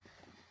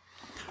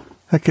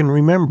I can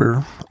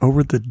remember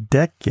over the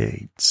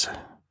decades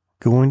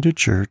going to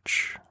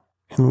church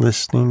and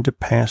listening to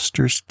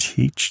pastors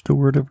teach the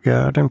Word of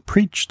God and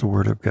preach the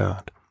Word of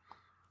God.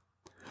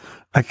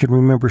 I can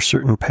remember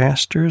certain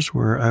pastors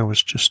where I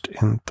was just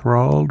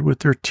enthralled with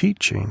their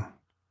teaching.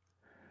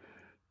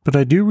 But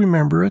I do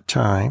remember a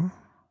time,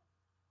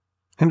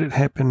 and it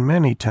happened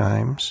many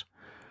times,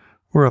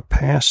 where a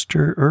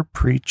pastor or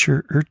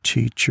preacher or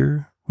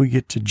teacher would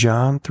get to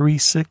John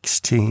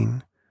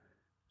 3:16,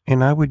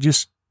 and I would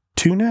just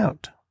tune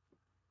out.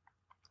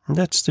 And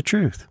that's the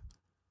truth.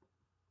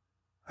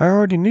 I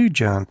already knew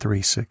John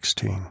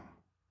 3:16.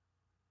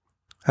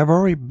 I've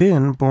already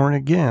been born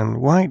again.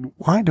 Why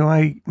do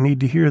I need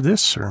to hear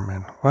this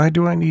sermon? Why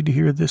do I need to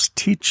hear this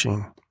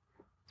teaching?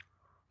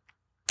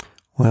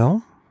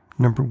 Well,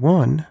 number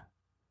one,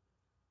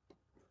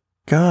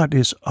 God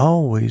is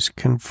always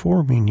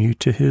conforming you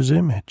to His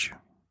image.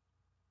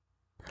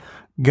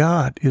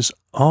 God is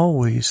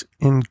always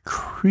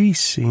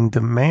increasing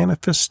the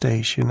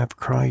manifestation of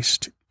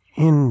Christ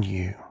in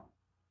you.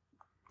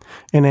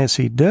 And as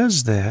He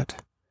does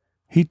that,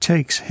 He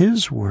takes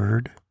His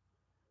Word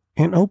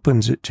and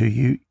opens it to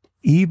you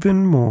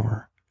even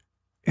more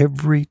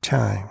every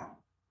time.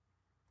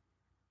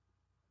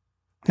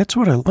 That's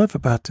what I love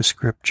about the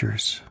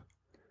Scriptures.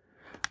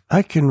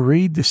 I can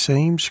read the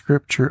same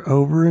Scripture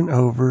over and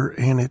over,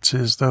 and it's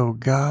as though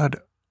God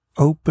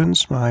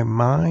opens my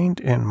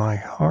mind and my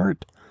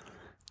heart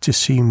to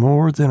see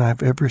more than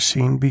I've ever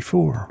seen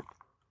before.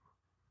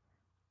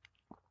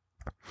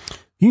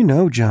 You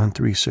know John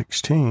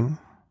 3:16.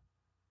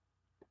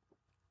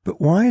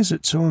 But why is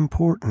it so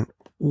important?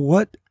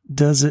 What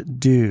does it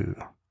do?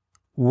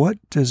 What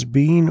does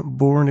being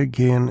born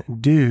again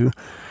do?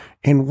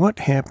 And what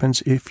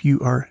happens if you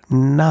are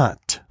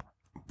not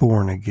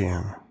born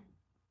again?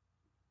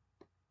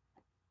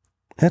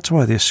 That's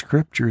why this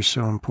Scripture is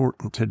so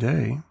important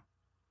today.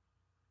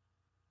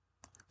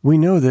 We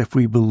know that if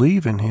we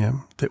believe in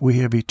Him, that we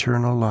have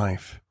eternal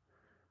life.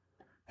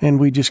 And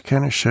we just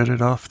kind of shut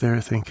it off there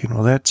thinking,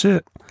 well, that's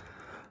it.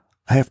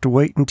 I have to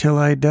wait until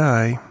I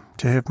die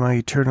to have my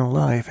eternal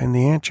life. And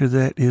the answer to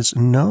that is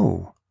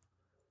no.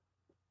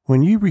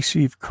 When you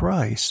receive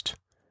Christ,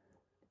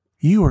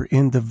 you are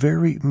in the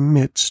very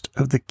midst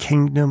of the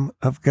kingdom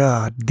of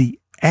God, the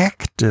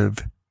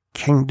active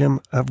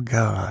kingdom of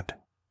God.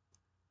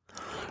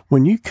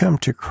 When you come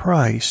to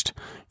Christ,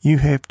 you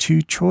have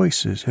two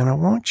choices, and I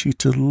want you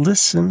to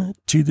listen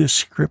to the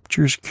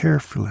Scriptures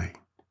carefully.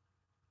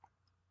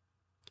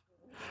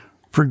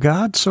 For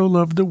God so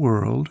loved the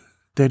world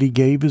that He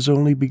gave His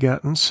only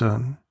begotten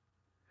Son,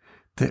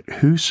 that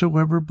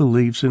whosoever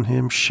believes in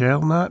Him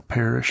shall not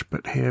perish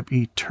but have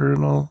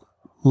eternal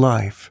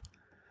life,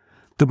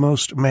 the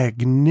most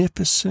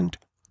magnificent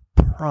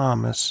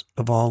promise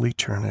of all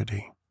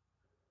eternity.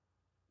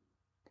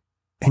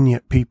 And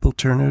yet people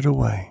turn it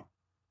away.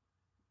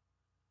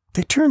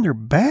 They turn their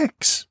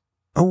backs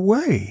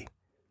away.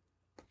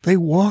 They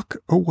walk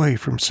away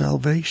from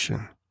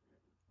salvation.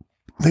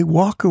 They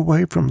walk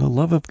away from the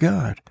love of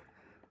God.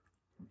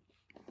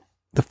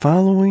 The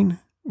following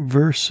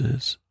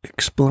verses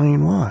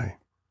explain why.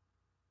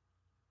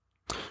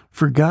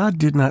 For God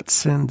did not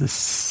send the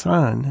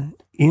Son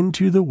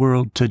into the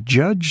world to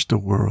judge the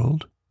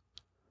world,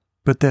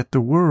 but that the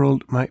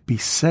world might be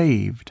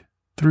saved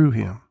through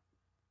Him.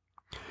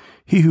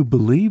 He who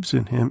believes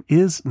in Him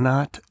is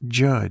not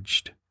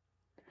judged.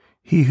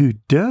 He who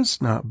does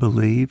not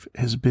believe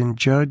has been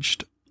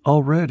judged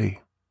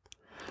already,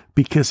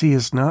 because he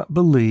has not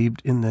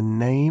believed in the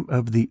name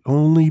of the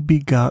only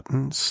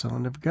begotten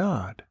Son of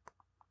God.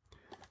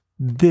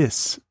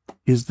 This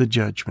is the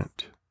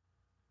judgment,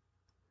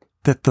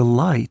 that the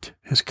light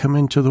has come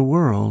into the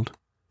world,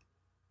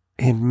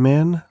 and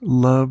men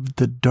loved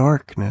the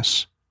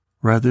darkness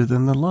rather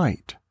than the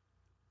light,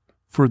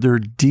 for their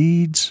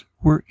deeds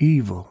were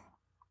evil.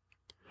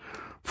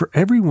 For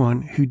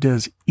everyone who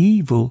does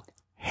evil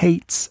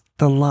hates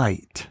the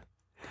light,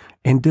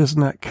 and does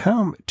not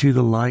come to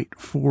the light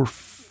for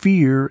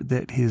fear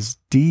that his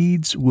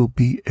deeds will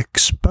be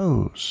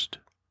exposed.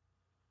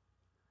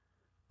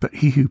 But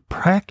he who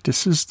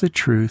practices the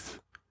truth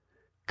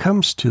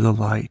comes to the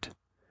light,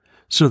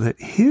 so that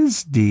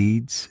his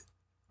deeds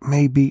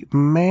may be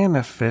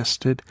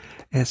manifested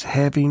as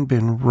having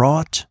been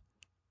wrought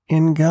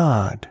in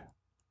God.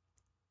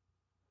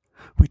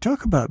 We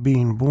talk about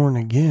being born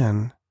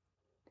again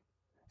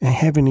and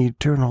having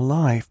eternal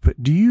life,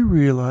 but do you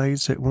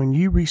realize that when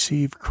you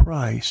receive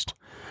Christ,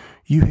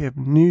 you have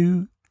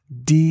new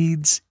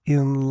deeds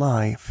in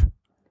life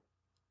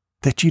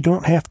that you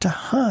don't have to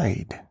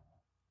hide?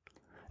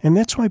 And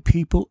that's why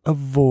people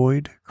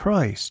avoid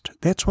Christ.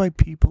 That's why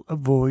people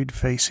avoid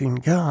facing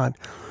God,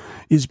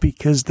 is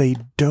because they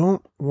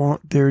don't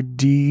want their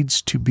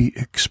deeds to be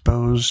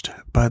exposed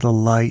by the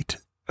light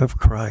of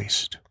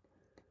Christ.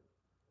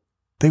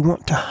 They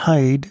want to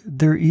hide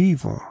their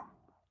evil.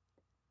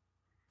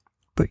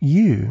 But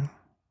you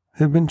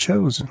have been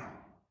chosen.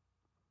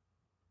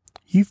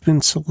 You've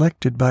been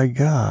selected by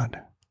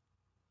God,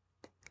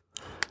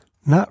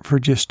 not for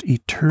just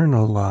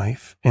eternal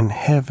life in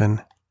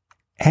heaven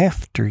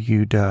after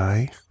you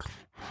die,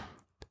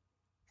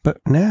 but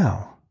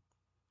now.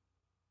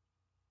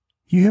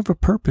 You have a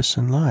purpose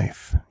in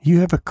life. You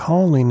have a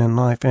calling in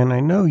life, and I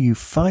know you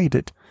fight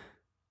it.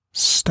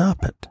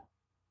 Stop it.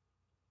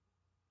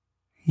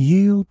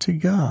 Yield to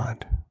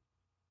God.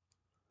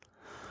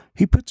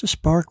 He puts a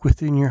spark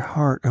within your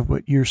heart of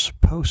what you're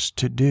supposed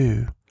to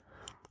do,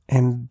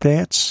 and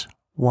that's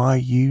why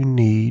you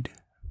need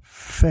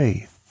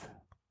faith.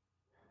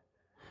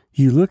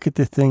 You look at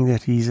the thing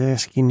that He's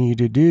asking you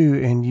to do,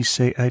 and you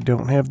say, I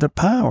don't have the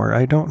power,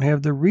 I don't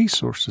have the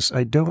resources,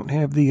 I don't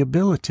have the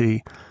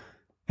ability.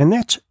 And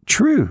that's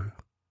true.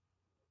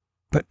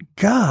 But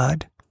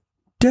God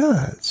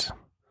does.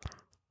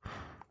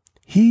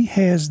 He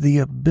has the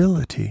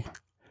ability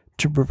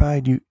to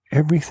provide you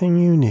everything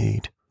you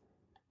need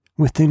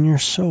within your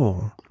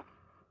soul.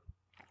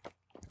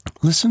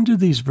 Listen to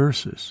these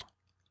verses.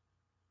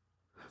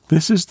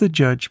 This is the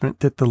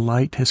judgment that the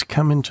light has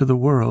come into the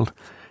world,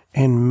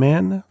 and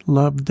men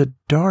loved the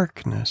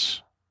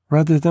darkness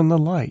rather than the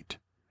light,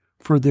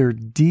 for their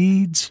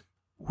deeds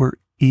were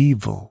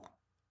evil.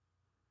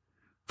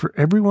 For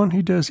everyone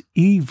who does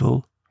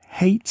evil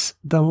hates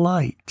the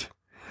light,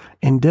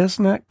 and does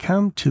not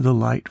come to the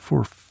light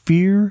for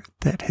fear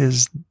that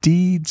his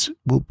deeds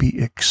will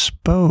be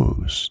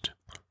exposed.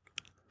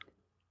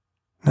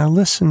 Now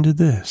listen to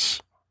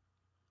this.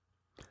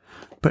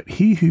 But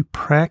he who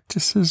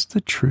practices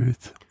the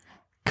truth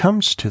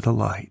comes to the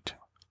light,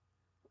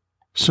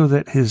 so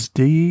that his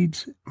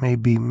deeds may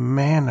be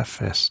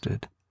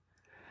manifested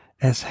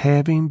as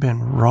having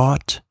been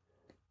wrought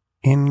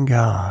in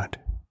God.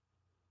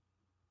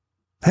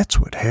 That's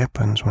what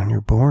happens when you're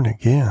born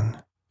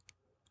again.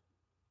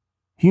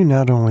 You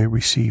not only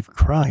receive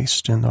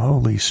Christ and the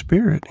Holy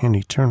Spirit in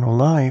eternal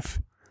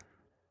life,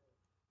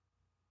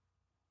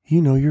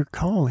 you know your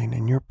calling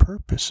and your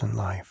purpose in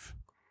life.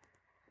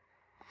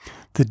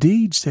 The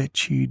deeds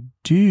that you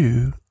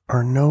do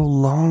are no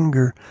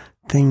longer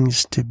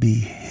things to be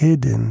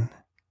hidden,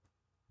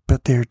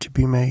 but they're to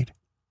be made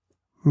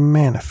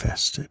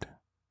manifested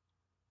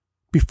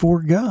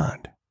before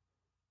God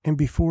and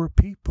before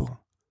people.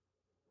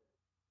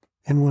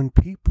 And when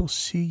people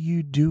see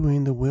you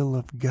doing the will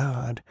of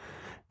God,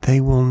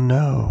 they will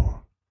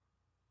know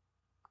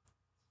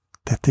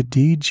that the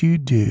deeds you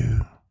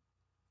do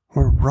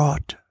were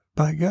wrought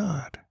by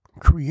God,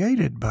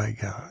 created by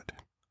God.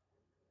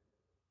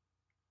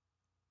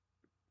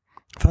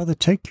 Father,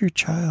 take your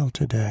child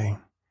today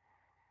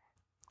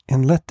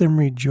and let them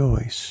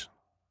rejoice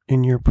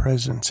in your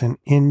presence and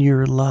in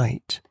your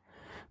light,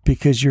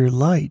 because your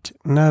light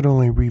not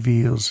only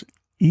reveals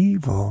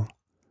evil,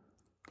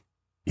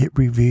 it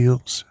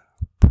reveals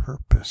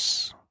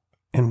purpose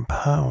and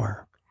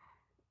power.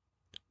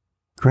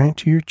 Grant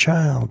to your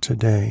child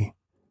today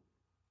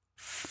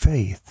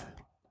faith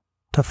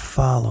to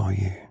follow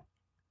you.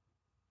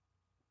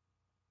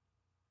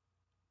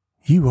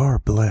 You are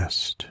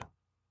blessed.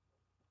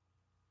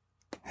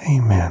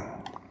 Amen.